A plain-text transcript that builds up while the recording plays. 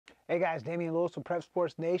Hey guys, Damian Lewis with Prep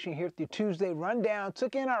Sports Nation here with your Tuesday rundown.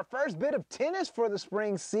 Took in our first bit of tennis for the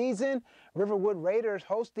spring season. Riverwood Raiders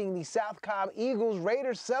hosting the South Cobb Eagles.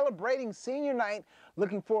 Raiders celebrating senior night,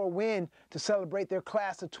 looking for a win to celebrate their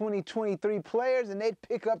class of 2023 players, and they'd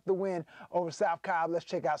pick up the win over South Cobb. Let's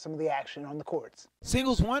check out some of the action on the courts.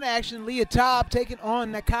 Singles one action, Leah Taub taking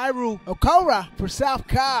on Nakairu Okora for South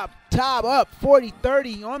Cobb. Taub up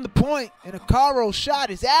 40-30 on the point, and Okaro's shot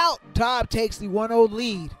is out. Taub takes the 1-0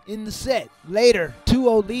 lead in the set. Later,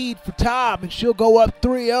 2-0 lead for Taub, and she'll go up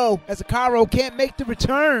 3-0 as Okaro can't make the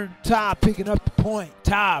return. Taub picking up the point.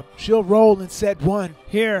 Taub, she'll roll in set one.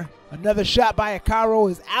 Here, another shot by Okaro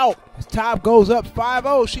is out. As Taub goes up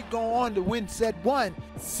 5-0, she'd go on to win set one,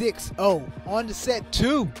 6-0. On to set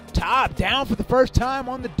two. Taub down for the first time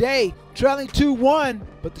on the day, trailing 2-1,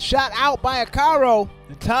 but the shot out by Okaro,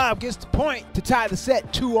 and Taub gets the point to tie the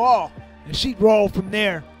set 2-all. And she'd roll from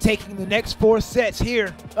there, taking the next four sets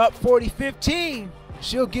here, up 40-15.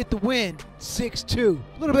 She'll get the win, 6-2.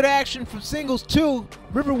 A little bit of action from singles two.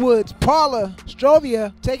 Riverwood's Paula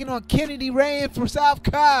Strovia taking on Kennedy Rayan for South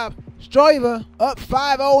Cobb. Strovia up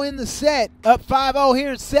 5-0 in the set, up 5-0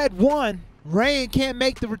 here in set one. Rayan can't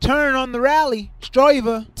make the return on the rally.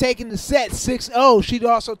 Strovia taking the set 6-0. She'd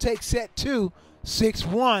also take set two,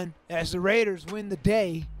 6-1, as the Raiders win the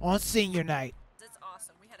day on senior night. It's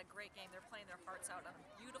awesome. We had a great game. They're playing their hearts out on a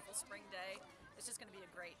beautiful spring day. It's just going to be a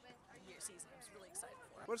great year season. I'm just really excited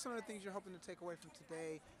for it. What are some of the things you're hoping to take away from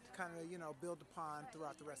today to kind of, build upon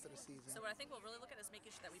throughout the rest of the season? So what I think we'll really look at is making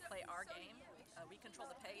sure that we play our game. We control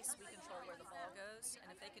the pace. We control where the ball goes. And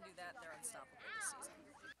if they can do that, they're unstoppable this season.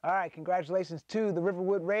 All right, congratulations to the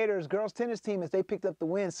Riverwood Raiders girls tennis team as they picked up the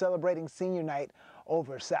win celebrating senior night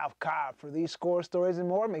over South Cobb. For these score stories and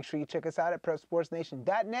more, make sure you check us out at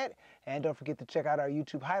PrepSportsNation.net. And don't forget to check out our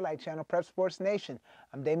YouTube highlight channel, Prep Sports Nation.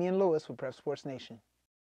 I'm Damian Lewis with Prep Sports Nation.